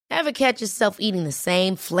Ever catch yourself eating the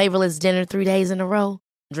same flavorless dinner 3 days in a row?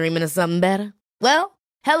 Dreaming of something better? Well,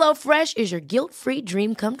 HelloFresh is your guilt-free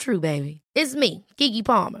dream come true, baby. It's me, Keke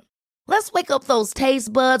Palmer. Let's wake up those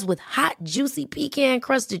taste buds with hot, juicy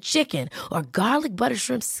pecan-crusted chicken or garlic butter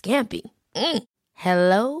shrimp scampi.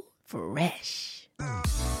 Hello Fresh.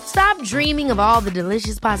 Stop dreaming of all the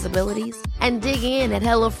delicious possibilities and dig in at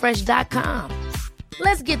HelloFresh.com.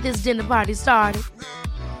 Let's get this dinner party started.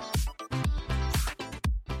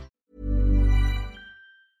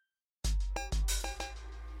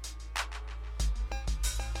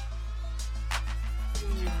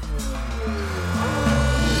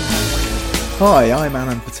 Hi, I'm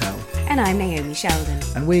Anand Patel. And I'm Naomi Sheldon.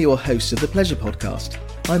 And we're your hosts of The Pleasure Podcast.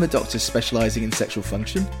 I'm a doctor specialising in sexual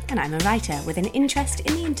function. And I'm a writer with an interest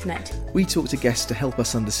in the internet. We talk to guests to help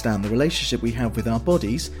us understand the relationship we have with our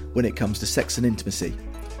bodies when it comes to sex and intimacy.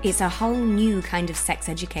 It's a whole new kind of sex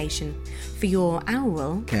education for your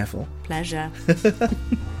oral... Careful. Pleasure.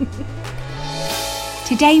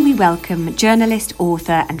 Today we welcome journalist,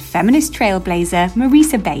 author and feminist trailblazer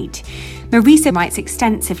Marisa Bate. Marisa writes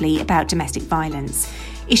extensively about domestic violence.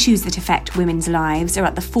 Issues that affect women's lives are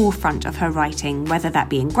at the forefront of her writing, whether that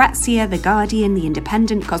be in Grazia, The Guardian, The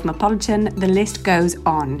Independent, Cosmopolitan, the list goes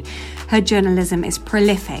on. Her journalism is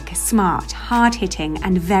prolific, smart, hard-hitting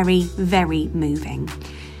and very, very moving.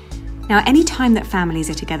 Now, any time that families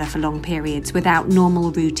are together for long periods without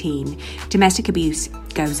normal routine, domestic abuse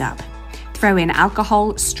goes up. Throw in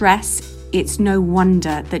alcohol, stress, it's no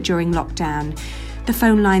wonder that during lockdown, the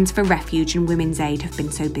phone lines for refuge and women's aid have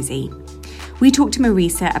been so busy. We talked to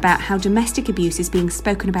Marisa about how domestic abuse is being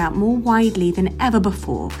spoken about more widely than ever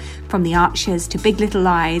before. From the Archers to Big Little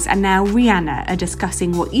Lies, and now Rihanna are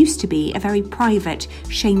discussing what used to be a very private,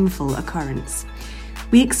 shameful occurrence.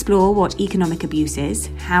 We explore what economic abuse is,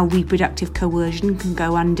 how reproductive coercion can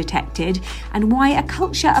go undetected, and why a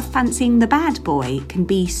culture of fancying the bad boy can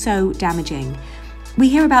be so damaging. We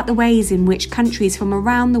hear about the ways in which countries from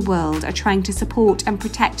around the world are trying to support and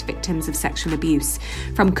protect victims of sexual abuse,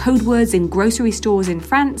 from code words in grocery stores in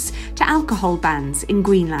France to alcohol bans in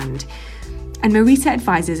Greenland. And Marisa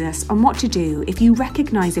advises us on what to do if you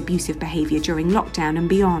recognise abusive behaviour during lockdown and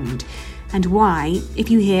beyond, and why, if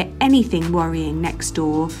you hear anything worrying next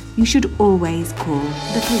door, you should always call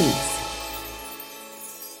the police.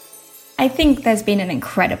 I think there's been an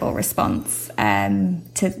incredible response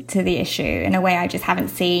to the issue in a way I just haven't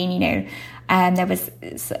seen. There was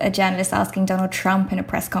a journalist asking Donald Trump in a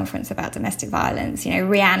press conference about domestic violence.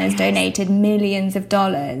 Rihanna's donated millions of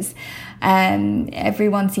dollars.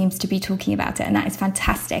 Everyone seems to be talking about it, and that is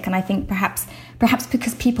fantastic. And I think perhaps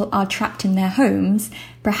because people are trapped in their homes,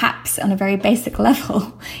 perhaps on a very basic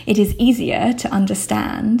level, it is easier to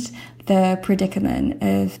understand the predicament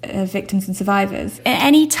of victims and survivors.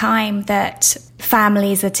 Any time that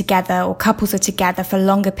families are together or couples are together for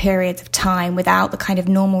longer periods of time without the kind of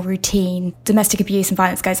normal routine, domestic abuse and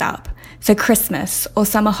violence goes up. So Christmas or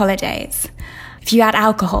summer holidays, if you add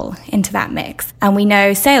alcohol into that mix, and we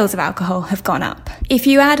know sales of alcohol have gone up. If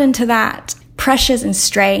you add into that pressures and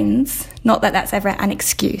strains, not that that's ever an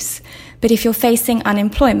excuse, but if you're facing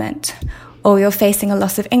unemployment or you're facing a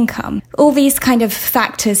loss of income, all these kind of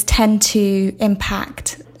factors tend to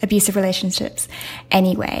impact abusive relationships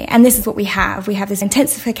anyway. And this is what we have. We have this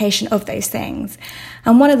intensification of those things.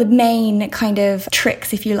 And one of the main kind of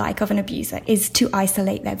tricks, if you like, of an abuser is to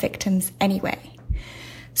isolate their victims anyway.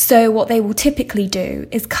 So what they will typically do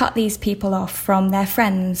is cut these people off from their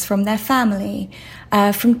friends, from their family,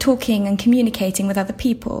 from talking and communicating with other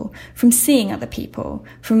people, from seeing other people,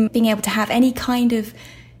 from being able to have any kind of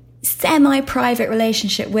semi-private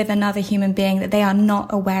relationship with another human being that they are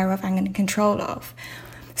not aware of and in control of.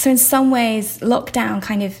 So in some ways, lockdown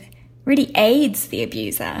kind of really aids the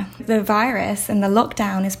abuser. The virus and the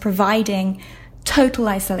lockdown is providing total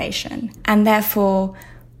isolation, and therefore,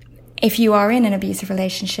 if you are in an abusive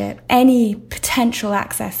relationship, any potential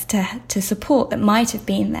access to support that might have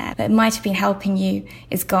been there, that might have been helping you,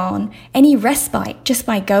 is gone. Any respite just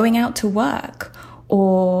by going out to work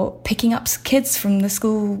or picking up kids from the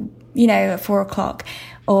school, at 4:00,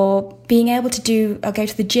 or being able to go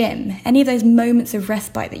to the gym, any of those moments of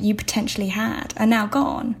respite that you potentially had are now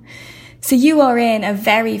gone. So you are in a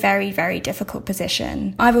very, very, very difficult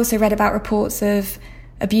position. I've also read about reports of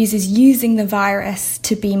abusers using the virus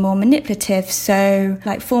to be more manipulative. So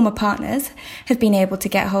like former partners have been able to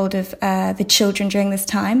get hold of the children during this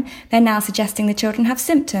time. They're now suggesting the children have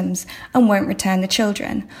symptoms and won't return the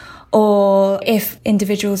children. Or if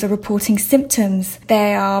individuals are reporting symptoms,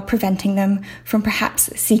 they are preventing them from perhaps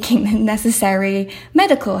seeking the necessary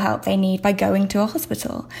medical help they need by going to a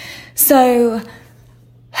hospital. So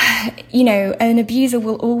an abuser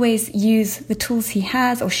will always use the tools he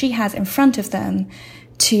has or she has in front of them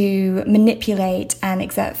to manipulate and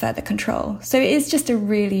exert further control. So it is just a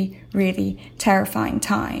really, really terrifying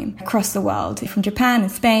time across the world. From Japan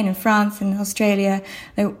and Spain and France and Australia,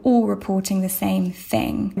 they're all reporting the same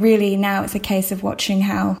thing. Really, now it's a case of watching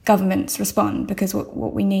how governments respond, because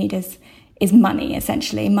what we need is money,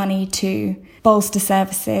 essentially. Money to bolster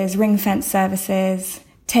services, ring-fence services,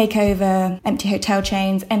 take over empty hotel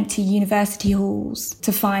chains, empty university halls,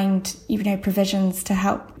 to find, provisions to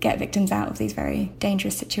help get victims out of these very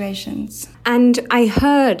dangerous situations. And I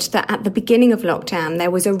heard that at the beginning of lockdown, there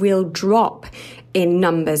was a real drop in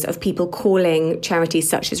numbers of people calling charities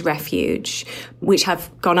such as Refuge, which have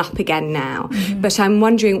gone up again now. Mm-hmm. But I'm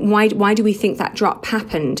wondering, why do we think that drop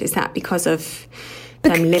happened? Is that because of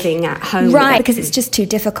them living at home? Right, because it's just too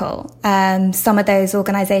difficult. Some of those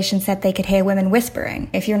organisations said they could hear women whispering.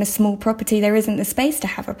 If you're in a small property, there isn't the space to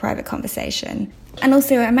have a private conversation. And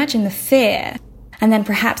also, imagine the fear. And then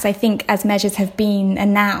perhaps, I think, as measures have been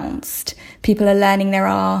announced, people are learning there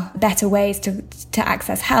are better ways to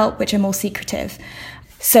access help, which are more secretive.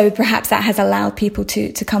 So perhaps that has allowed people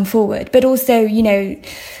to come forward. But also,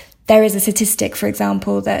 there is a statistic, for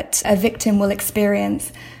example, that a victim will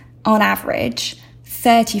experience, on average,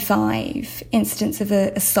 35 incidents of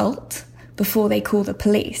assault before they call the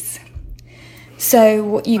police. So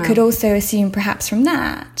what you could also assume perhaps from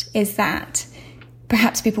that is that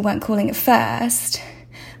perhaps people weren't calling at first,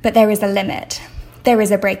 but there is a limit. There is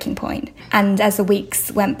a breaking point. And as the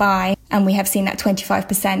weeks went by and we have seen that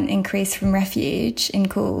 25% increase from Refuge in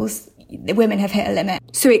calls, the women have hit a limit.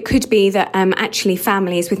 So it could be that actually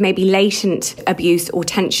families with maybe latent abuse or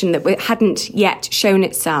tension that hadn't yet shown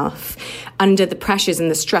itself under the pressures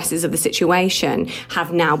and the stresses of the situation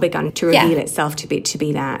have now begun to reveal itself to be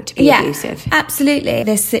abusive. Absolutely.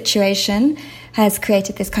 This situation has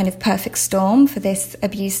created this kind of perfect storm for this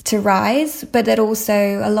abuse to rise, but that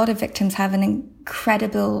also a lot of victims have an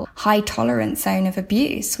incredible high tolerance zone of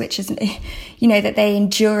abuse, which is, that they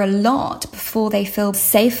endure a lot before they feel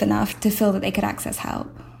safe enough to feel that they could access help.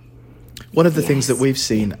 One of the things that we've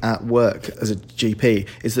seen at work as a GP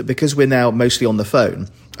is that because we're now mostly on the phone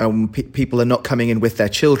and people are not coming in with their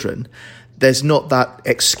children, there's not that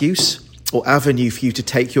excuse or avenue for you to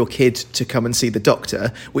take your kid to come and see the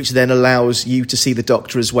doctor, which then allows you to see the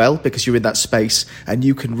doctor as well, because you're in that space and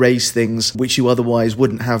you can raise things which you otherwise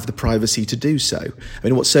wouldn't have the privacy to do so. I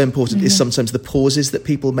mean, what's so important is sometimes the pauses that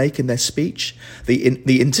people make in their speech,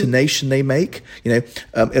 the intonation they make. In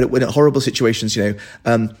horrible situations,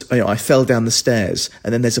 I fell down the stairs,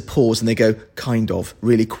 and then there's a pause and they go, kind of,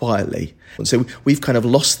 really quietly. And so we've kind of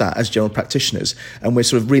lost that as general practitioners, and we're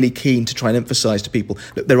sort of really keen to try and emphasise to people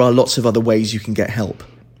that there are lots of other ways you can get help.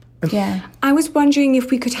 Yeah. I was wondering if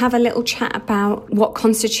we could have a little chat about what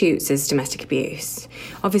constitutes as domestic abuse.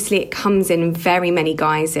 Obviously, it comes in very many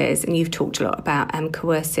guises, and you've talked a lot about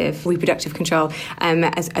coercive reproductive control,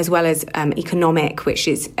 as well as economic, which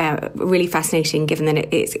is really fascinating given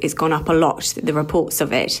that it's gone up a lot, the reports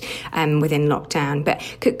of it within lockdown. But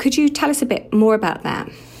could you tell us a bit more about that?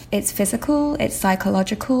 It's physical, it's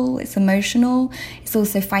psychological, it's emotional, it's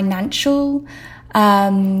also financial,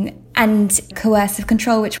 and coercive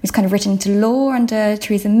control, which was kind of written into law under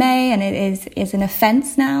Theresa May, and it is an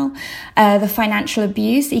offence now. The financial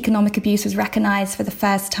abuse, economic abuse, was recognised for the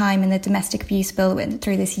first time in the domestic abuse bill that went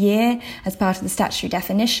through this year as part of the statutory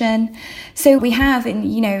definition. So we have,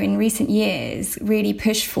 in recent years, really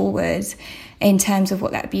pushed forward in terms of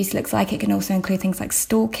what that abuse looks like. It can also include things like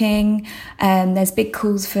stalking. There's big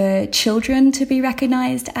calls for children to be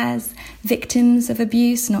recognised as victims of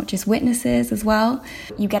abuse, not just witnesses as well.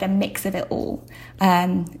 You get a mix of it all.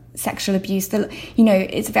 Sexual abuse,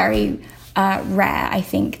 it's very rare, I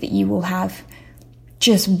think, that you will have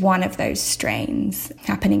just one of those strains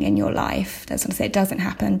happening in your life. That's not to say it doesn't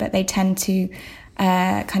happen, but they tend to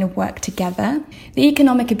kind of work together. The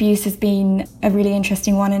economic abuse has been a really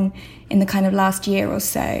interesting one in the kind of last year or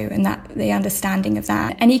so, and that the understanding of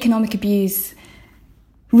that. And economic abuse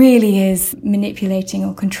really is manipulating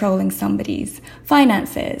or controlling somebody's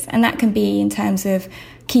finances, and that can be in terms of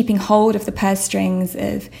keeping hold of the purse strings,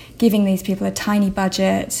 of giving these people a tiny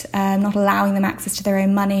budget, not allowing them access to their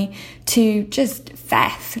own money, to just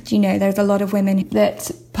theft. There's a lot of women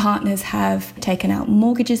that partners have taken out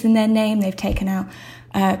mortgages in their name, they've taken out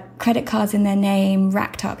credit cards in their name,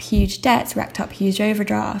 racked up huge debts, racked up huge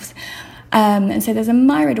overdrafts. And so there's a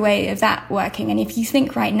myriad way of that working. And if you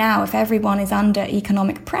think right now, if everyone is under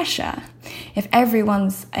economic pressure, if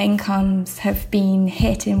everyone's incomes have been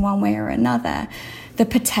hit in one way or another, the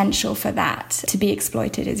potential for that to be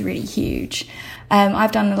exploited is really huge.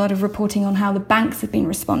 I've done a lot of reporting on how the banks have been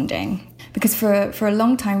responding, because for a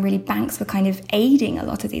long time, really, banks were kind of aiding a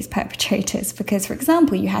lot of these perpetrators because, for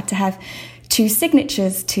example, you had to have 2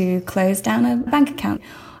 signatures to close down a bank account.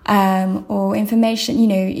 Or information,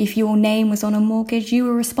 if your name was on a mortgage, you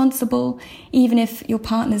were responsible, even if your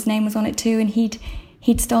partner's name was on it too, and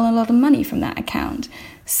he'd stolen a lot of money from that account.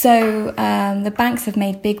 So the banks have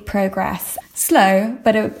made big progress, slow,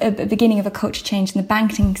 but a beginning of a culture change in the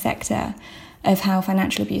banking sector of how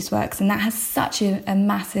financial abuse works, and that has such a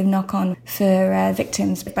massive knock-on for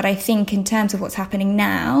victims. But I think in terms of what's happening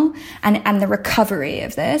now and the recovery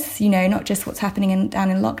of this, not just what's happening down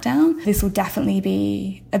in lockdown, this will definitely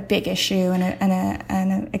be a big issue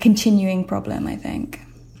and a continuing problem, I think.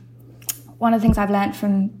 One of the things I've learned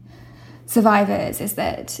from survivors is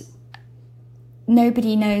that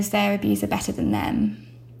nobody knows their abuser better than them,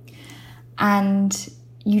 and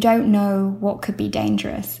you don't know what could be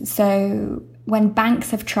dangerous. So when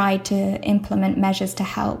banks have tried to implement measures to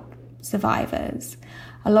help survivors,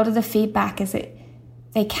 a lot of the feedback is that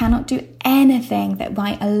they cannot do anything that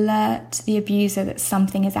might alert the abuser that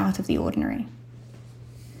something is out of the ordinary.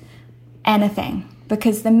 Anything.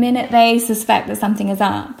 Because the minute they suspect that something is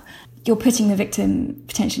up, you're putting the victim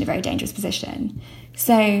potentially in a very dangerous position.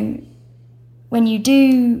 So when you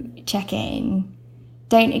do check in,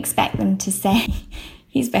 don't expect them to say,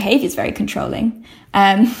 his behaviour is very controlling.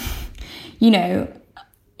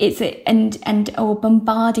 Or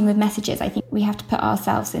bombarding with messages. I think we have to put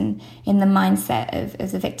ourselves in the mindset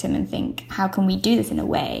of the victim and think, how can we do this in a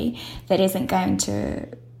way that isn't going to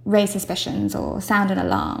raise suspicions or sound an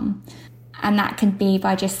alarm? And that can be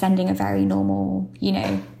by just sending a very normal,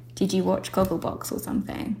 did you watch Gogglebox or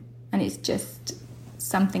something? And it's just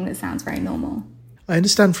something that sounds very normal. I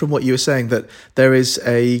understand from what you were saying that there is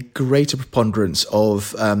a greater preponderance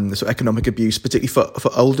of sort of economic abuse, particularly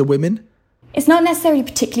for older women. It's not necessarily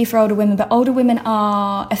particularly for older women, but older women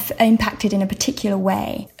are impacted in a particular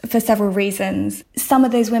way for several reasons. Some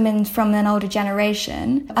of those women from an older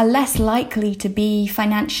generation are less likely to be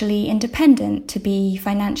financially independent, to be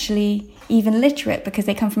financially even literate, because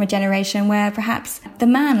they come from a generation where perhaps the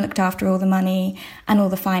man looked after all the money and all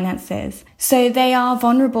the finances. So they are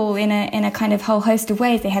vulnerable in a kind of whole host of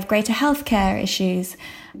ways. They have greater healthcare issues.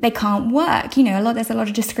 They can't work. There's a lot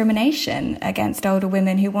of discrimination against older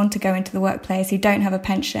women who want to go into the workplace, who don't have a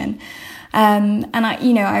pension. And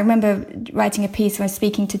I remember writing a piece where I was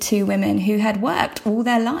speaking to 2 women who had worked all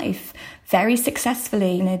their life very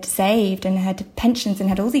successfully and had saved and had pensions and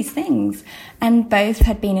had all these things. And both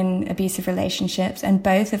had been in abusive relationships, and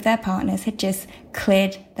both of their partners had just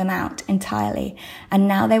cleared them out entirely. And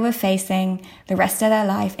now they were facing the rest of their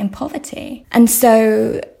life in poverty. And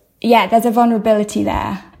so, yeah, there's a vulnerability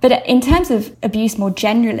there. But in terms of abuse more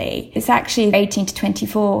generally, it's actually 18 to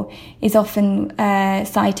 24 is often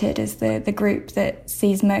cited as the group that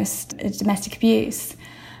sees most domestic abuse.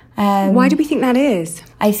 Why do we think that is?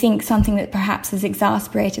 I think something that perhaps has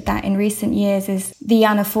exacerbated that in recent years is the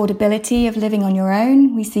unaffordability of living on your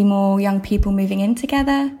own. We see more young people moving in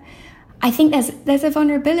together. I think there's a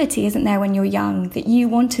vulnerability, isn't there, when you're young, that you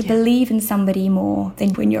want to believe in somebody more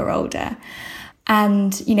than when you're older.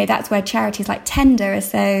 And, that's where charities like Tender are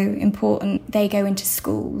so important. They go into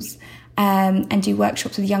schools and do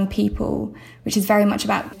workshops with young people, which is very much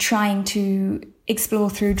about trying to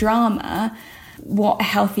explore through drama what a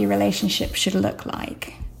healthy relationship should look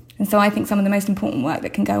like. And so I think some of the most important work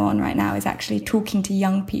that can go on right now is actually talking to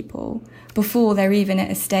young people before they're even at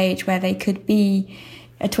a stage where they could be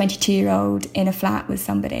a 22-year-old in a flat with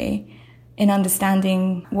somebody, in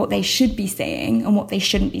understanding what they should be seeing and what they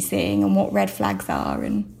shouldn't be seeing and what red flags are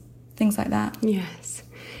and things like that. Yes.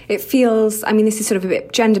 It feels, this is sort of a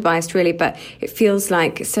bit gender biased really, but it feels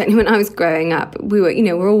like, certainly when I was growing up,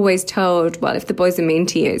 we're always told, well, if the boys are mean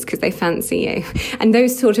to you, it's because they fancy you. And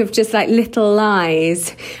those sort of just like little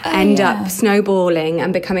lies end up snowballing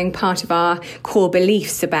and becoming part of our core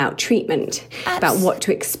beliefs about treatment, about what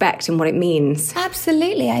to expect and what it means.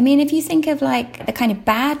 Absolutely. If you think of like the kind of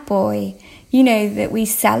bad boy, that we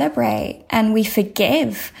celebrate and we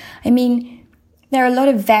forgive. There are a lot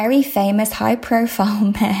of very famous,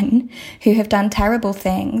 high-profile men who have done terrible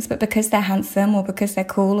things, but because they're handsome or because they're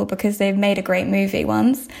cool or because they've made a great movie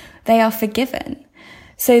once, they are forgiven.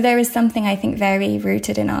 So there is something, I think, very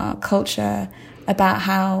rooted in our culture about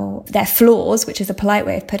how their flaws, which is a polite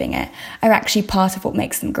way of putting it, are actually part of what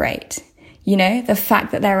makes them great. You know, the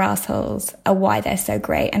fact that they're assholes are why they're so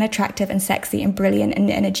great and attractive and sexy and brilliant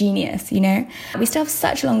and a genius, you know? We still have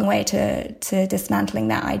such a long way to dismantling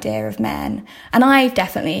that idea of men. And I've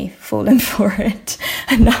definitely fallen for it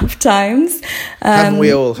enough times. Haven't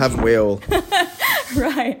we all?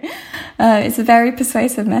 Right. It's a very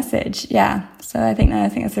persuasive message. Yeah. So I think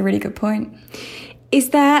that's a really good point.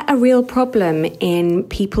 Is there a real problem in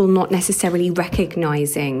people not necessarily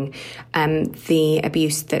recognising the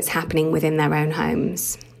abuse that's happening within their own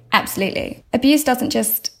homes? Absolutely. Abuse doesn't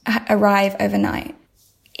just arrive overnight.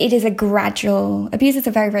 It is a gradual... Abusers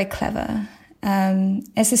are very, very clever.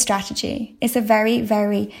 It's a strategy. It's a very,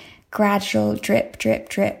 very gradual drip, drip,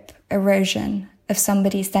 drip erosion of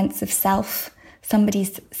somebody's sense of self,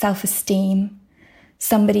 somebody's self-esteem,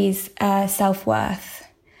 somebody's self-worth.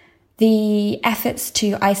 The efforts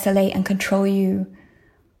to isolate and control you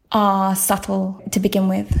are subtle to begin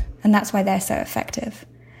with, and that's why they're so effective.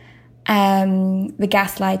 The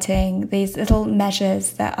gaslighting, these little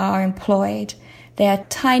measures that are employed, they are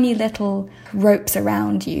tiny little ropes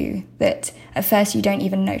around you that at first you don't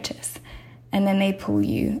even notice. And then they pull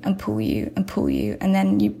you and pull you and pull you, and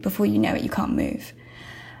then before you know it, you can't move.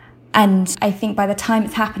 And I think by the time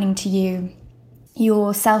it's happening to you,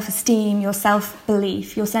 your self-esteem, your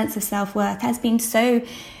self-belief, your sense of self-worth has been so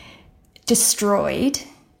destroyed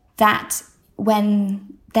that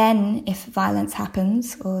if violence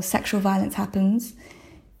happens or sexual violence happens,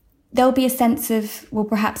 there'll be a sense of, well,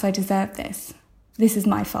 perhaps I deserve this. This is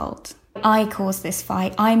my fault. I caused this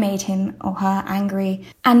fight. I made him or her angry.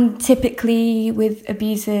 And typically with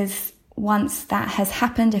abusers, once that has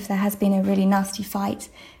happened, if there has been a really nasty fight,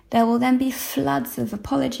 there will then be floods of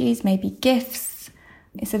apologies, maybe gifts.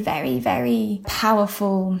 It's a very, very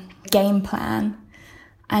powerful game plan.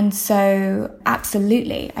 And so,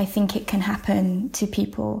 absolutely, I think it can happen to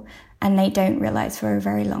people and they don't realise for a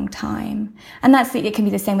very long time. And it can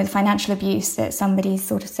be the same with financial abuse, that somebody's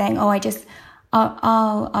sort of saying, oh,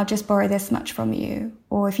 I'll just borrow this much from you.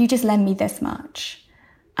 Or if you just lend me this much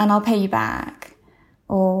and I'll pay you back.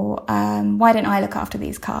 Or why don't I look after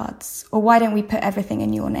these cards? Or why don't we put everything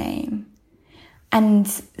in your name? And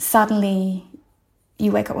suddenly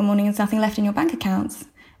you wake up one morning and there's nothing left in your bank accounts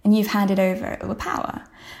and you've handed over all the power.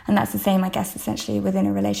 And that's the same, I guess, essentially within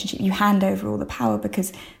a relationship. You hand over all the power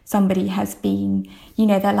because somebody has been,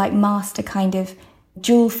 they're like master kind of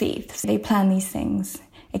jewel thieves. They plan these things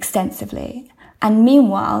extensively. And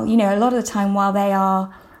meanwhile, a lot of the time while they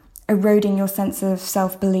are eroding your sense of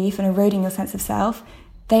self-belief and eroding your sense of self,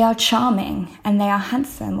 they are charming and they are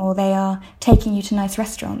handsome, or they are taking you to nice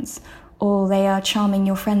restaurants, or they are charming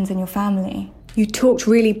your friends and your family. You talked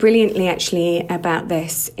really brilliantly, actually, about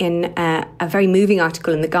this in a very moving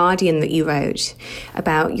article in The Guardian that you wrote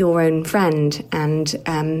about your own friend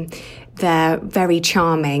and their very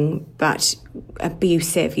charming but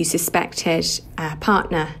abusive, you suspected,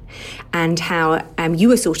 partner, and how you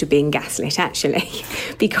were sort of being gaslit, actually,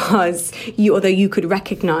 because although you could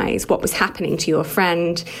recognise what was happening to your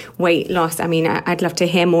friend, weight loss, I'd love to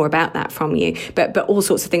hear more about that from you, but all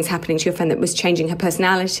sorts of things happening to your friend that was changing her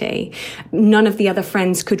personality, none of the other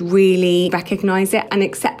friends could really recognise it and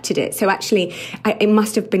accepted it. So actually, it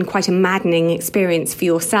must have been quite a maddening experience for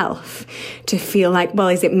yourself to feel like, well,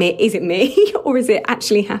 is it me or is it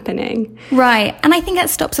actually happening? Right. And I think that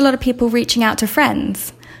stops a lot of people reaching out to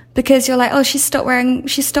friends, because you're like, oh, she stopped wearing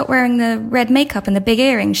the red makeup and the big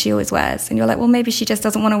earrings she always wears. And you're like, well, maybe she just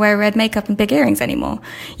doesn't want to wear red makeup and big earrings anymore.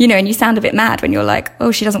 And you sound a bit mad when you're like,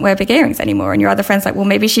 oh, she doesn't wear big earrings anymore. And your other friend's like, well,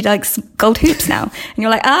 maybe she likes gold hoops now. And you're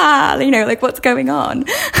like, like, what's going on?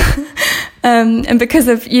 And because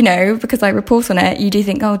I report on it, you do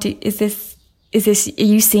think, oh, are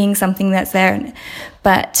you seeing something that's there?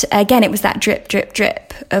 But again, it was that drip, drip,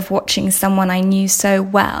 drip of watching someone I knew so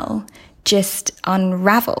well just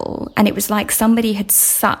unravel. And it was like somebody had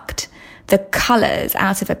sucked the colours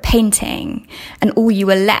out of a painting and all you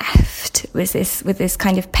were left was this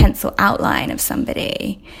kind of pencil outline of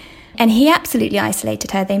somebody. And he absolutely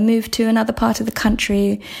isolated her. They moved to another part of the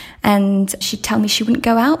country and she'd tell me she wouldn't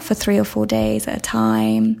go out for 3 or 4 days at a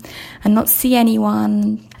time and not see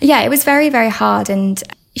anyone. Yeah, it was very, very hard. And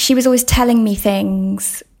she was always telling me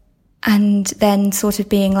things and then sort of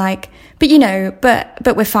being like,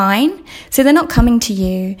 but we're fine. So they're not coming to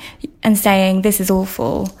you and saying, this is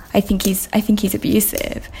awful. I think he's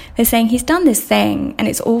abusive. They're saying he's done this thing and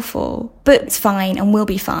it's awful, but it's fine and we'll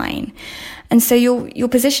be fine. And so your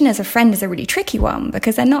position as a friend is a really tricky one,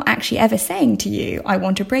 because they're not actually ever saying to you, I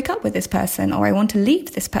want to break up with this person or I want to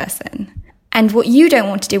leave this person. And what you don't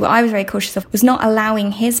want to do, what I was very cautious of, was not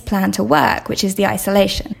allowing his plan to work, which is the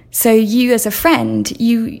isolation. So you as a friend,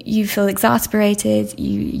 you feel exasperated,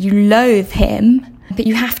 you loathe him, but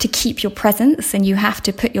you have to keep your presence and you have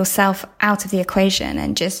to put yourself out of the equation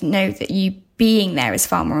and just know that you being there is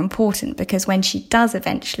far more important, because when she does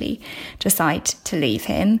eventually decide to leave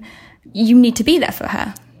him, you need to be there for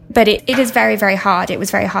her. But it is very, very hard. It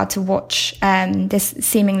was very hard to watch this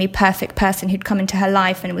seemingly perfect person who'd come into her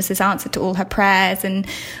life, and it was this answer to all her prayers, and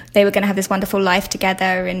they were going to have this wonderful life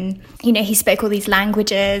together. And, you know, he spoke all these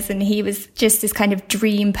languages and he was just this kind of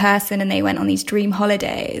dream person, and they went on these dream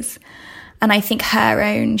holidays. And I think her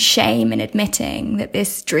own shame in admitting that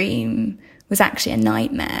this dream was actually a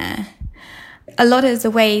nightmare. A lot of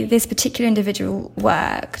the way this particular individual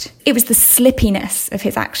worked, it was the slippiness of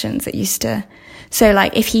his actions that used to... So,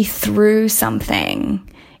 like, if he threw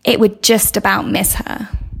something, it would just about miss her.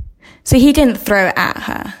 So he didn't throw it at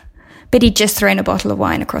her, but he'd just thrown a bottle of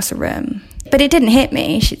wine across a room. But it didn't hit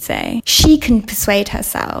me, she'd say. She can persuade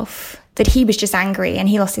herself that he was just angry and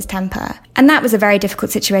he lost his temper. And that was a very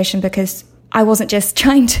difficult situation, because I wasn't just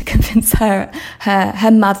trying to convince her.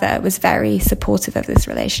 Her mother was very supportive of this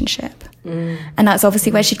relationship. And that's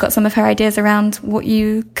obviously where she'd got some of her ideas around what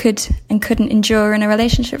you could and couldn't endure in a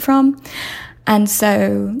relationship from. And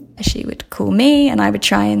so she would call me and I would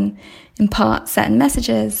try and impart certain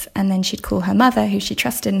messages, and then she'd call her mother, who she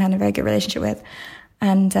trusted and had a very good relationship with,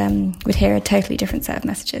 and would hear a totally different set of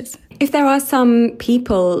messages. If there are some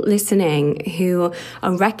people listening who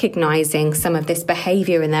are recognising some of this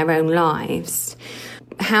behaviour in their own lives,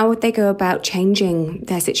 how would they go about changing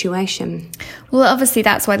their situation? Well, obviously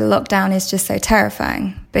that's why the lockdown is just so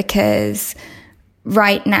terrifying, because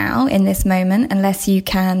right now, in this moment, unless you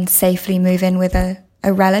can safely move in with a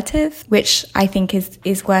relative, which I think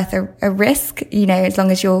is worth a risk, you know, as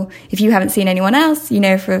long as if you haven't seen anyone else, you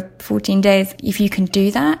know, for 14 days, if you can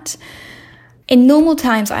do that. In normal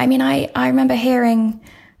times, I mean, I remember hearing,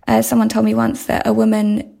 someone told me once that a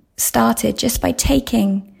woman started just by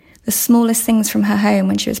taking the smallest things from her home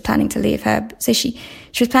when she was planning to leave her. So she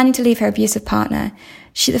was planning to leave her abusive partner.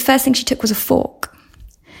 The first thing she took was a fork.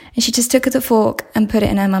 And she just took the fork and put it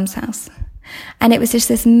in her mum's house. And it was just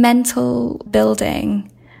this mental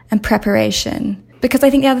building and preparation. Because I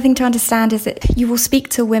think the other thing to understand is that you will speak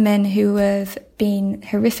to women who have been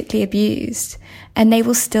horrifically abused, and they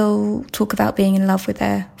will still talk about being in love with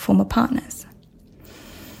their former partners.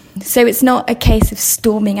 So it's not a case of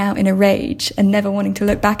storming out in a rage and never wanting to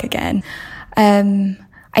look back again.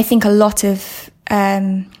 I think a lot of...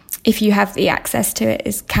 if you have the access to it,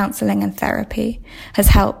 is counselling and therapy has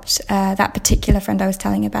helped. That particular friend I was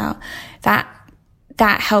telling about, that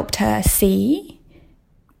helped her see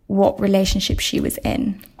what relationship she was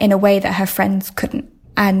in a way that her friends couldn't.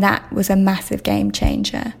 And that was a massive game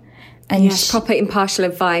changer. And yes, proper impartial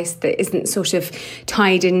advice that isn't sort of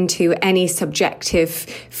tied into any subjective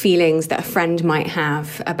feelings that a friend might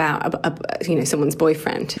have about, someone's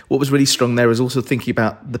boyfriend. What was really strong there is also thinking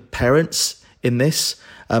about the parents in this.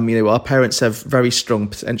 Our parents have very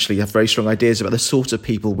strong ideas about the sort of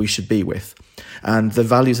people we should be with. And the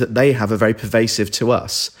values that they have are very pervasive to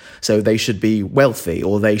us. So they should be wealthy,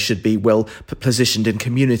 or they should be well positioned in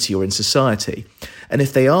community or in society. And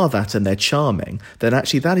if they are that and they're charming, then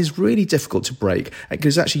actually that is really difficult to break,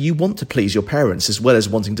 because actually you want to please your parents as well as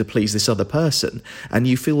wanting to please this other person, and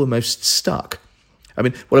you feel almost stuck. I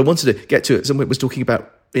mean, what I wanted to get to, someone was talking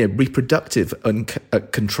about reproductive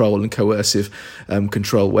control and coercive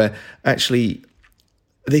control, where actually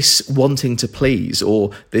this wanting to please,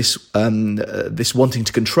 or this wanting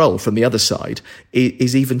to control from the other side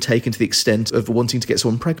is even taken to the extent of wanting to get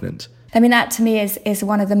someone pregnant. I mean, that to me is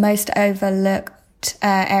one of the most overlooked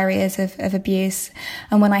areas of abuse.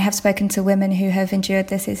 And when I have spoken to women who have endured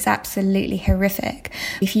this, it's absolutely horrific.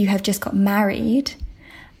 If you have just got married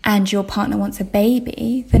and your partner wants a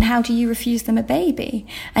baby, then how do you refuse them a baby?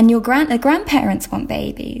 And the grandparents want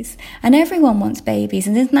babies, and everyone wants babies,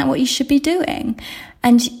 and isn't that what you should be doing?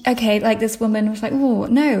 And okay, like this woman was like, oh,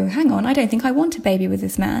 no, hang on, I don't think I want a baby with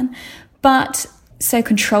this man. But so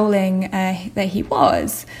controlling that he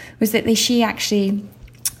was that she actually...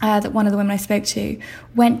 that one of the women I spoke to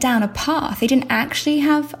went down a path. They didn't actually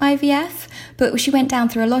have IVF, but she went down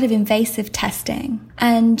through a lot of invasive testing.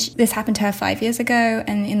 And this happened to her 5 years ago.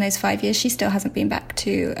 And in those 5 years, she still hasn't been back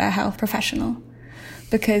to a health professional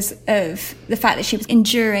because of the fact that she was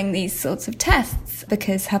enduring these sorts of tests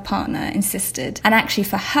because her partner insisted. And actually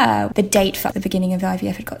for her, the date for the beginning of the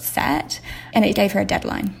IVF had got set, and it gave her a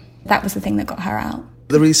deadline. That was the thing that got her out.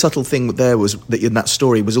 The really subtle thing there was that in that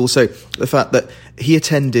story was also the fact that he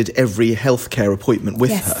attended every healthcare appointment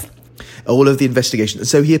with her. all of the investigation. And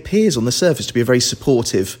so he appears on the surface to be a very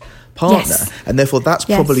supportive partner. Yes. And therefore that's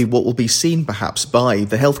Yes. probably what will be seen perhaps by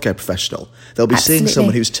the healthcare professional. They'll be seeing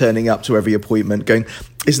someone who's turning up to every appointment going,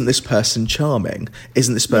 isn't this person charming?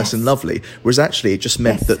 Isn't this person lovely? Whereas actually it just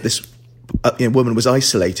meant that this woman was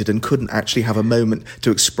isolated and couldn't actually have a moment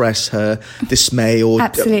to express her dismay or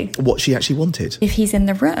what she actually wanted. If he's in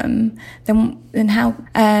the room, then how...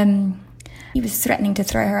 he was threatening to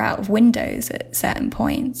throw her out of windows at certain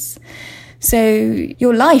points. So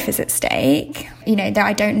your life is at stake.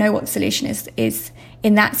 I don't know what the solution is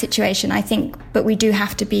in that situation, I think, but we do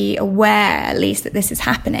have to be aware, at least, that this is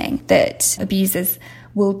happening, that abusers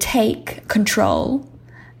will take control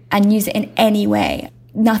and use it in any way.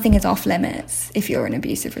 Nothing is off limits if you're in an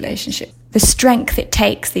abusive relationship. The strength it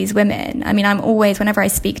takes these women. I mean, I'm always, whenever I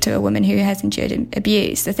speak to a woman who has endured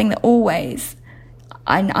abuse, the thing that always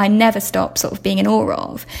I never stop sort of being in awe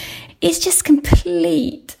of is just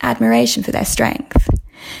complete admiration for their strength.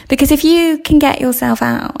 Because if you can get yourself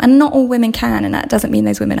out, and not all women can, and that doesn't mean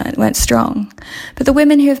those women weren't strong, but the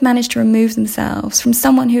women who have managed to remove themselves from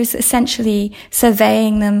someone who's essentially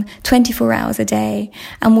surveying them 24 hours a day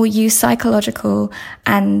and will use psychological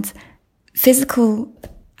and physical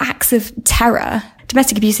acts of terror.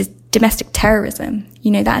 Domestic abuse is domestic terrorism.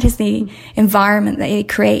 That is the environment that they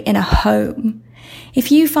create in a home.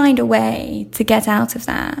 If you find a way to get out of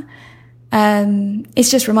that, it's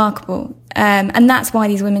just remarkable. And that's why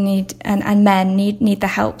these women need, and men need the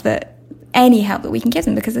help any help that we can give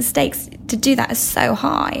them, because the stakes to do that is so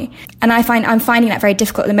high. And I'm finding that very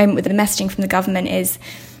difficult at the moment with the messaging from the government is,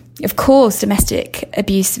 of course, domestic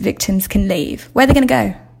abuse victims can leave. Where are they going to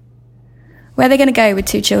go? Where are they going to go with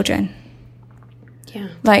 2 children? Yeah.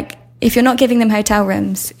 Like, if you're not giving them hotel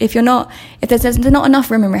rooms, if there's not enough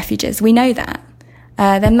room in refuges, we know that.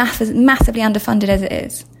 They're massively underfunded as it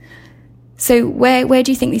is. So where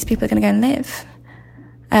do you think these people are going to go and live?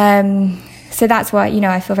 So that's why,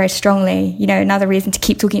 I feel very strongly, another reason to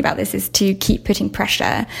keep talking about this is to keep putting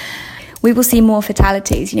pressure. We will see more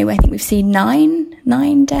fatalities. I think we've seen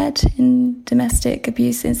nine dead in domestic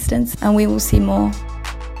abuse incidents, and we will see more.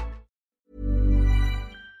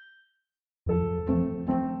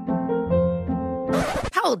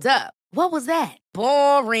 Hold up. What was that?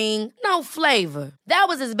 Boring. No flavor. That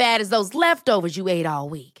was as bad as those leftovers you ate all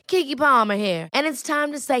week. Keke Palmer here, and it's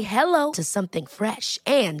time to say hello to something fresh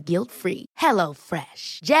and guilt-free. Hello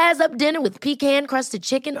Fresh. Jazz up dinner with pecan-crusted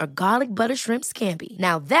chicken or garlic butter shrimp scampi.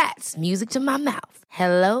 Now that's music to my mouth.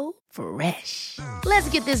 Hello Fresh. Let's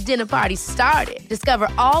get this dinner party started. Discover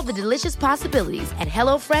all the delicious possibilities at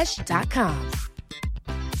hellofresh.com.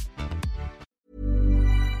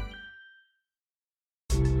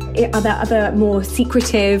 Are there other more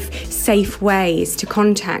secretive, safe ways to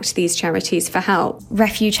contact these charities for help?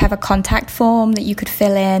 Refuge have a contact form that you could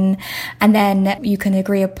fill in, and then you can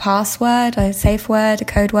agree a password, a safe word, a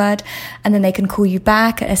code word, and then they can call you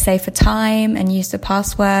back at a safer time and use the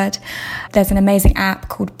password. There's an amazing app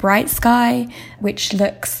called Bright Sky, which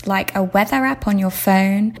looks like a weather app on your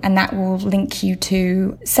phone, and that will link you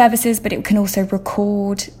to services, but it can also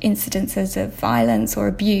record incidences of violence or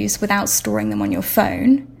abuse without storing them on your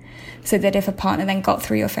phone. So that if a partner then got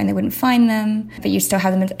through your phone, they wouldn't find them, but you still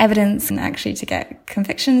have them as evidence. And actually, to get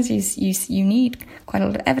convictions, you need quite a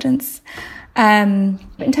lot of evidence.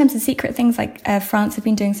 But in terms of secret things, like France have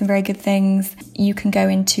been doing some very good things. You can go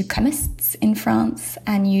into chemists in France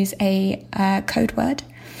and use a code word,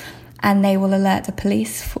 and they will alert the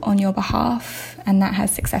police on your behalf, and that has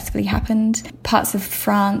successfully happened. Parts of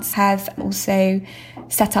France have also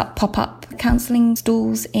set up pop-up counselling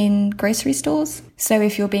stalls in grocery stores. So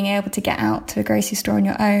if you're being able to get out to a grocery store on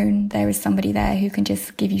your own, there is somebody there who can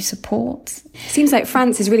just give you support. Seems like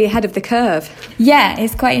France is really ahead of the curve. Yeah,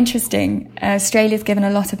 it's quite interesting. Australia's given a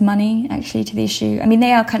lot of money, actually, to the issue. I mean,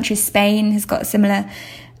 they are countries. Spain has got a similar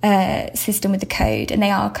system with the code, and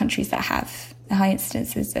they are countries that have high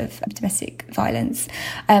incidences of domestic violence.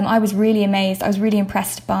 I was really amazed. I was really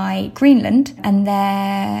impressed by Greenland, and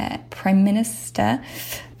their Prime Minister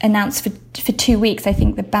announced for 2 weeks, I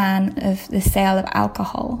think, the ban of the sale of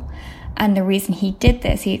alcohol. And the reason he did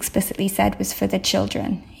this, he explicitly said, was for the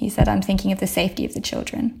children. He said, I'm thinking of the safety of the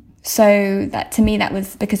children. So that, to me, that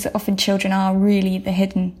was because often children are really the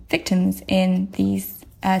hidden victims in these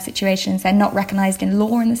situations. They're not recognised in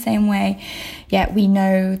law in the same way, yet we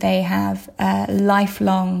know they have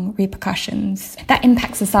lifelong repercussions that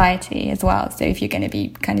impact society as well. So if you're going to be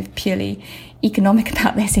kind of purely economic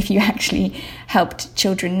about this, if you actually helped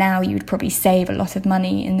children now, you would probably save a lot of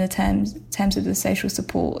money in the terms of the social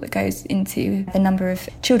support that goes into the number of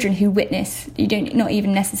children who witness, not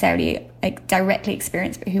even necessarily directly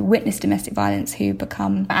experience, but who witness domestic violence, who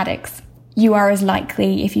become addicts. you are as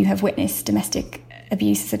likely, if you have witnessed domestic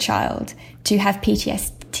abuse as a child, to have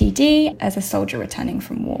PTSD as a soldier returning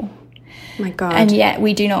from war. My God. And yet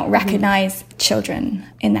we do not recognise children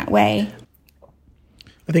in that way.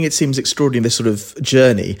 I think it seems extraordinary, this sort of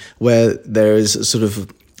journey where there is a sort of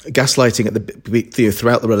gaslighting at the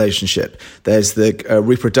throughout the relationship. There's the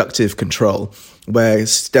reproductive control, where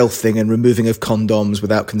stealthing and removing of condoms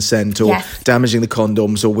without consent, or damaging the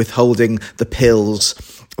condoms, or withholding the pills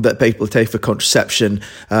that people take for contraception,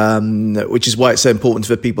 which is why it's so important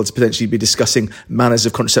for people to potentially be discussing manners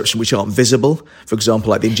of contraception which aren't visible, for example,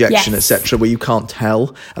 like the injection, etc., where you can't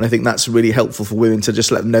tell. And I think that's really helpful for women to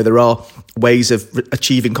just let them know there are ways of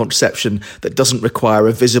achieving contraception that doesn't require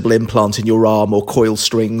a visible implant in your arm or coil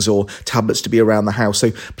strings or tablets to be around the house.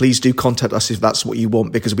 So please do contact us if that's what you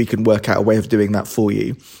want, because we can work out a way of doing that for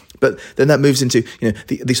you. But then that moves into,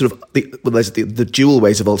 there's the dual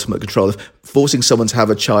ways of ultimate control, of forcing someone to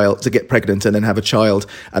have a child, to get pregnant and then have a child.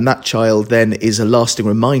 And that child then is a lasting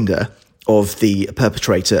reminder of the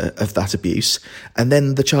perpetrator of that abuse. And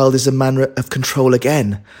then the child is a manner of control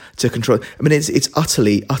again, to control. I mean, it's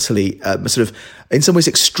utterly, sort of, in some ways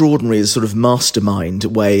extraordinary, as sort of mastermind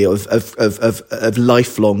way of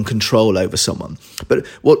lifelong control over someone. But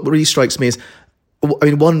what really strikes me is, I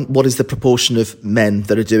mean, one, what is the proportion of men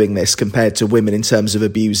that are doing this compared to women in terms of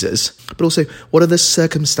abusers? But also, what are the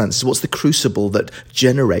circumstances? What's the crucible that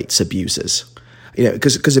generates abusers? You know,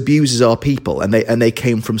 because abusers are people, and they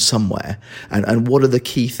came from somewhere. And what are the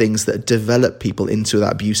key things that develop people into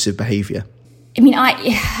that abusive behaviour? I mean,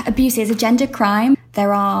 abuse is a gender crime.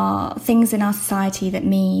 There are things in our society that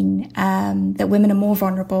mean that women are more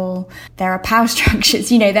vulnerable. There are power structures,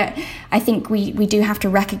 that I think we do have to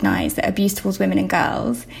recognise that abuse towards women and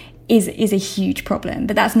girls is a huge problem.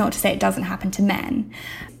 But that's not to say it doesn't happen to men.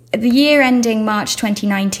 The year ending March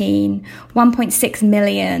 2019, 1.6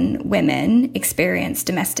 million women experienced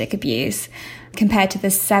domestic abuse, compared to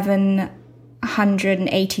the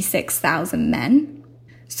 786,000 men.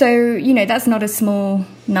 So, that's not a small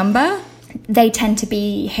number. They tend to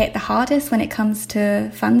be hit the hardest when it comes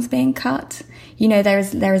to funds being cut. There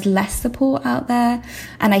is less support out there.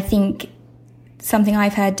 And I think something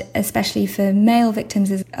I've heard, especially for male victims,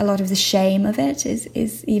 is a lot of the shame of it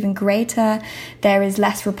is even greater. There is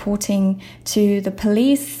less reporting to the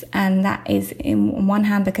police, and that is on one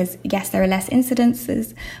hand because, yes, there are less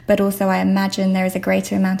incidences, but also I imagine there is a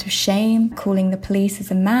greater amount of shame calling the police as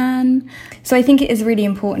a man. So I think it is really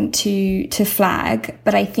important to flag,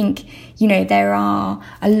 but I think, there are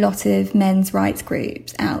a lot of men's rights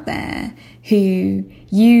groups out there who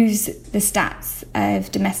use the stats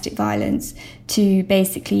of domestic violence to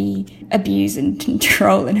basically abuse and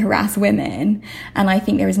control and harass women. And I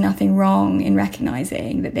think there is nothing wrong in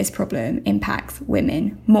recognising that this problem impacts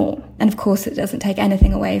women more. And of course, it doesn't take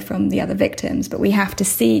anything away from the other victims, but we have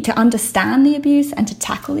to understand the abuse and to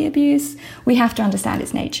tackle the abuse, we have to understand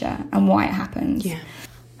its nature and why it happens. Yeah.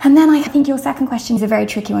 And then I think your second question is a very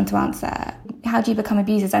tricky one to answer. How do you become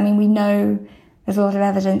abusers? I mean, we know there's a lot of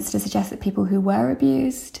evidence to suggest that people who were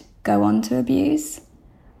abused go on to abuse,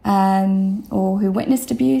 or who witnessed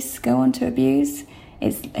abuse go on to abuse.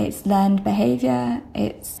 It's learned behaviour.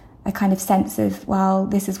 It's a kind of sense of, well,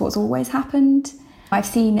 this is what's always happened. I've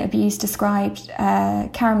seen abuse described.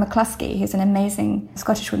 Karen McCluskey, who's an amazing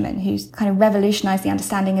Scottish woman who's kind of revolutionised the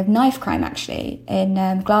understanding of knife crime, actually,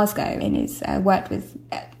 in Glasgow, and has worked with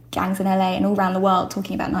gangs in LA and all around the world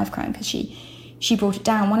talking about knife crime, because she brought it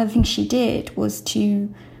down. One of the things she did was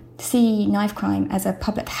to see knife crime as a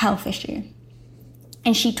public health issue.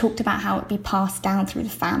 And she talked about how it'd be passed down through the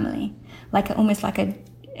family, almost like a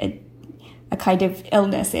kind of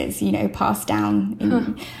illness is, passed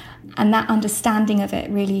down. And that understanding of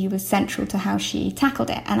it really was central to how she tackled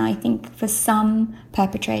it. And I think for some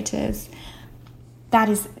perpetrators,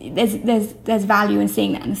 there's value in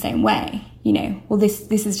seeing that in the same way. Well, this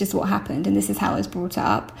is just what happened, and this is how I was brought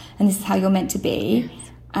up, and this is how you're meant to be,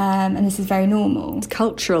 and this is very normal. It's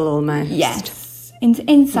cultural almost. Yes,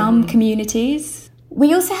 in some communities.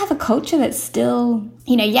 We also have a culture that's still,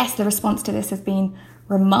 yes, the response to this has been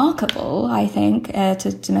remarkable, I think,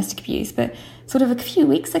 to domestic abuse, but sort of a few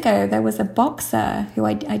weeks ago, there was a boxer who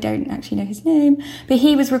I don't actually know his name, but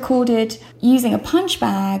he was recorded using a punch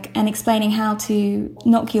bag and explaining how to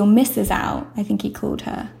knock your missus out, I think he called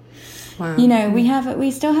her. Wow.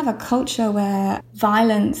 We still have a culture where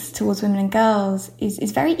violence towards women and girls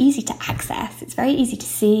is very easy to access. It's very easy to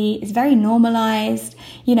see. It's very normalised.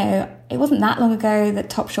 It wasn't that long ago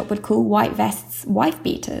that Topshop would call white vests wife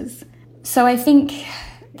beaters. So I think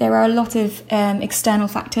there are a lot of external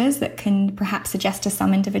factors that can perhaps suggest to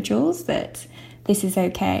some individuals that this is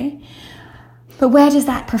okay. But where does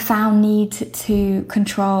that profound need to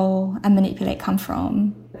control and manipulate come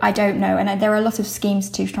from? I don't know. And there are a lot of schemes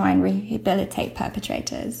to try and rehabilitate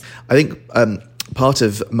perpetrators. I think part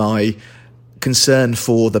of my concern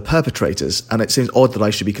for the perpetrators, and it seems odd that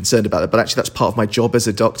I should be concerned about it, but actually that's part of my job as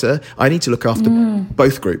a doctor. I need to look after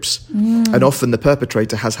both groups. And often the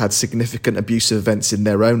perpetrator has had significant abusive events in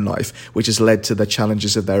their own life, which has led to the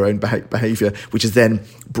challenges of their own behaviour, which is then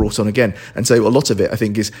brought on again. And so a lot of it, I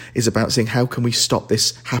think, is about saying, how can we stop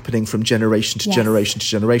this happening from generation to generation to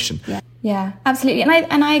generation? Yeah, absolutely.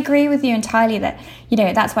 And I agree with you entirely that,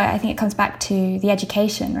 that's why I think it comes back to the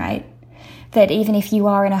education, right? That even if you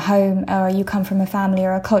are in a home or you come from a family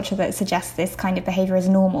or a culture that suggests this kind of behaviour is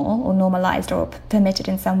normal or normalised or permitted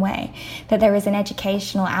in some way, that there is an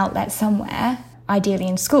educational outlet somewhere, ideally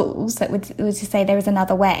in schools, that would say there is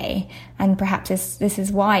another way, and perhaps this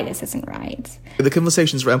is why this isn't right. The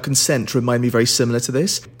conversations around consent remind me very similar to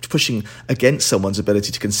this. Pushing against someone's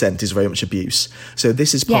ability to consent is very much abuse. So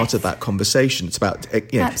this is part of that conversation. It's about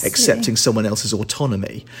accepting someone else's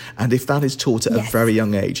autonomy. And if that is taught at a very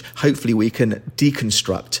young age, hopefully we can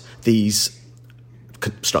deconstruct these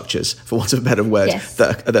structures, for want of a better word,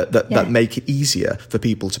 that make it easier for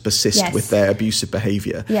people to persist with their abusive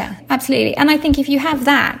behaviour. Yeah, absolutely. And I think if you have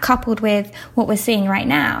that coupled with what we're seeing right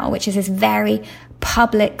now, which is this very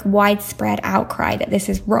public, widespread outcry that this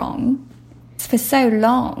is wrong, for so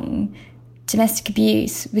long, domestic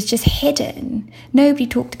abuse was just hidden. Nobody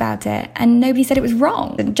talked about it, and nobody said it was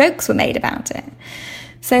wrong. And jokes were made about it.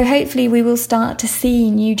 So hopefully we will start to see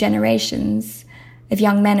new generations of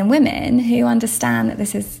young men and women who understand that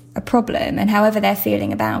this is a problem, and however they're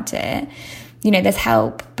feeling about it, there's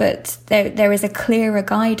help, but there is a clearer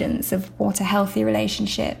guidance of what a healthy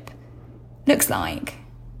relationship looks like.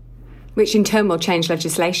 Which in turn will change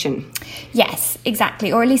legislation. Yes,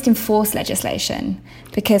 exactly, or at least enforce legislation,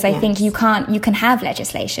 because I think you can have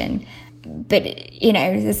legislation, but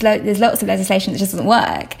there's lots of legislation that just doesn't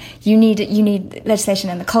work. You need legislation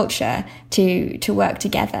and the culture to work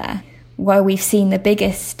together. Where we've seen the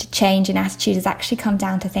biggest change in attitude has actually come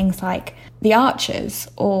down to things like The Archers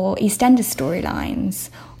or EastEnders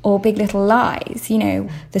storylines or Big Little Lies,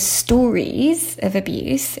 the stories of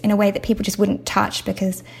abuse in a way that people just wouldn't touch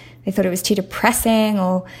because they thought it was too depressing,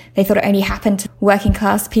 or they thought it only happened to working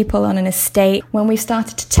class people on an estate. When we've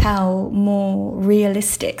started to tell more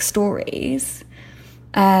realistic stories,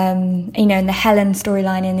 and the Helen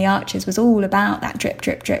storyline in The Archers was all about that drip,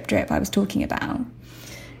 drip, drip, drip I was talking about.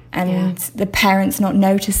 And the parents not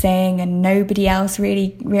noticing and nobody else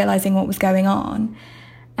really realising what was going on.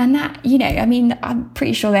 And that, I'm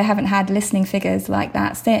pretty sure they haven't had listening figures like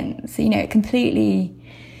that since. It completely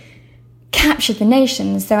captured the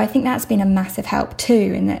nation. So I think that's been a massive help too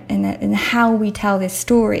in how we tell this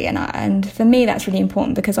story. And for me, that's really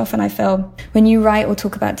important, because often I feel when you write or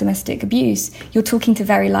talk about domestic abuse, you're talking to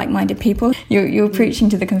very like-minded people. You're preaching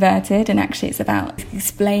to the converted, and actually it's about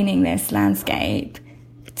explaining this landscape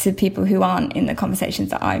to people who aren't in the conversations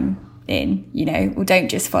that I'm in, or don't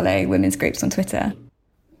just follow women's groups on Twitter.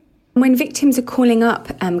 When victims are calling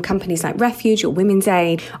up companies like Refuge or Women's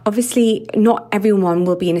Aid, obviously not everyone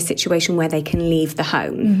will be in a situation where they can leave the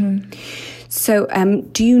home. Mm-hmm. So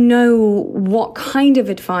do you know what kind of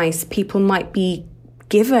advice people might be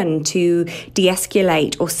given to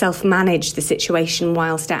de-escalate or self-manage the situation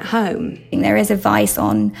whilst at home? There is advice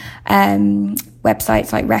on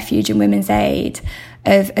websites like Refuge and Women's Aid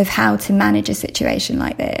of how to manage a situation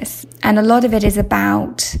like this. And a lot of it is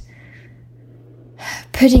about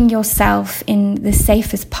putting yourself in the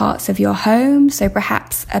safest parts of your home. So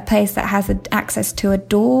perhaps a place that has access to a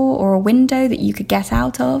door or a window that you could get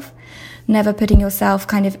out of. Never putting yourself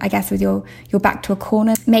with your back to a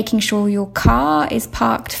corner. Making sure your car is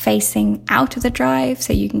parked facing out of the drive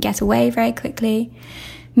so you can get away very quickly.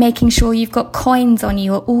 Making sure you've got coins on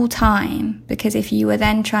you at all time, because if you were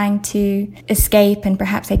then trying to escape and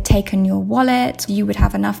perhaps they'd taken your wallet, you would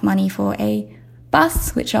have enough money for a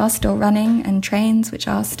bus, which are still running, and trains, which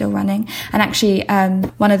are still running. And actually,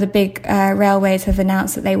 one of the big railways have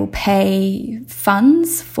announced that they will pay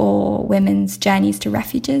funds for women's journeys to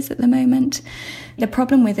refuges at the moment. The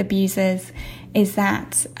problem with abusers is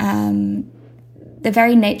that the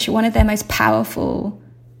very nature, one of the most powerful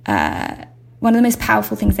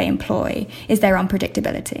things they employ is their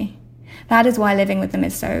unpredictability. That is why living with them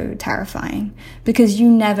is so terrifying, because you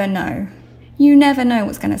never know. You never know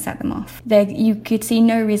what's going to set them off. You could see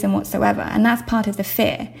no reason whatsoever, and that's part of the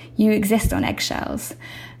fear. You exist on eggshells.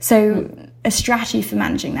 So a strategy for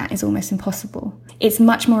managing that is almost impossible. It's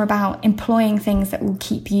much more about employing things that will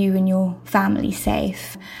keep you and your family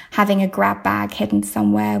safe. Having a grab bag hidden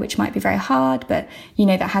somewhere, which might be very hard, but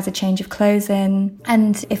that has a change of clothes in.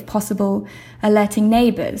 And if possible, alerting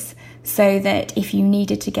neighbours so that if you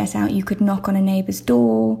needed to get out, you could knock on a neighbour's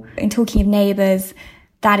door. And talking of neighbours,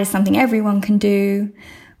 that is something everyone can do,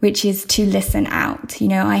 which is to listen out.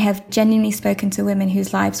 I have genuinely spoken to women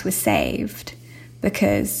whose lives were saved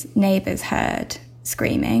because neighbours heard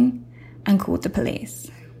screaming and called the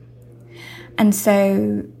police. And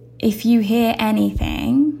so if you hear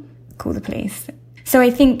anything, call the police. So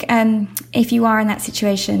I think if you are in that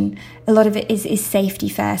situation, a lot of it is safety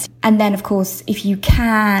first. And then, of course, if you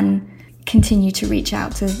can, continue to reach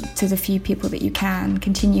out to the few people that you can.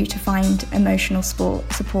 Continue to find emotional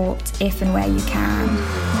support if and where you can.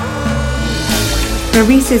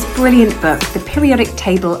 Marisa's brilliant book, The Periodic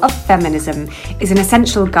Table of Feminism, is an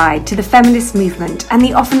essential guide to the feminist movement and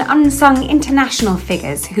the often unsung international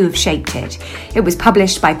figures who have shaped it. It was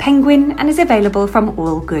published by Penguin and is available from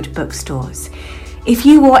all good bookstores. If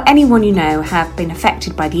you or anyone you know have been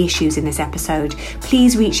affected by the issues in this episode,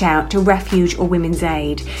 please reach out to Refuge or Women's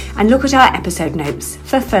Aid and look at our episode notes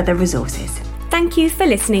for further resources. Thank you for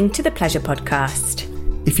listening to the Pleasure Podcast.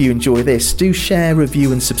 If you enjoy this, do share,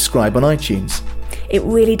 review and subscribe on iTunes. It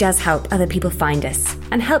really does help other people find us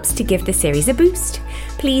and helps to give the series a boost.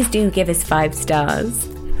 Please do give us 5 stars.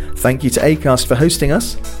 Thank you to Acast for hosting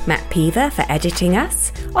us, Matt Peaver for editing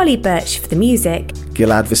us, Ollie Birch for the music,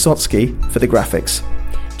 Gilad Vysotsky for the graphics.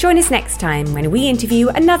 Join us next time when we interview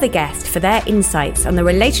another guest for their insights on the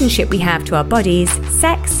relationship we have to our bodies,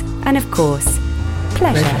 sex, and of course,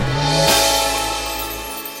 pleasure.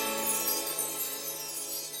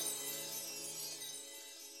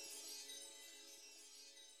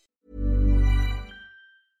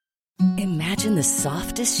 Imagine the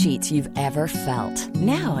softest sheets you've ever felt.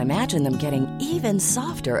 Now imagine them getting even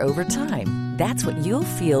softer over time. That's what you'll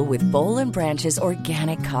feel with Boll & Branch's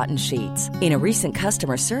organic cotton sheets. In a recent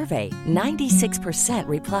customer survey, 96%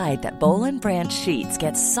 replied that Boll & Branch sheets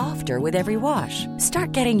get softer with every wash.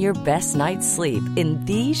 Start getting your best night's sleep in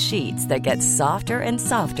these sheets that get softer and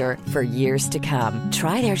softer for years to come.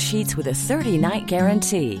 Try their sheets with a 30-night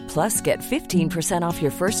guarantee. Plus, get 15% off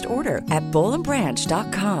your first order at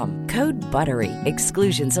bollandbranch.com. Code BUTTERY.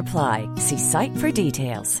 Exclusions apply. See site for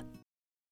details.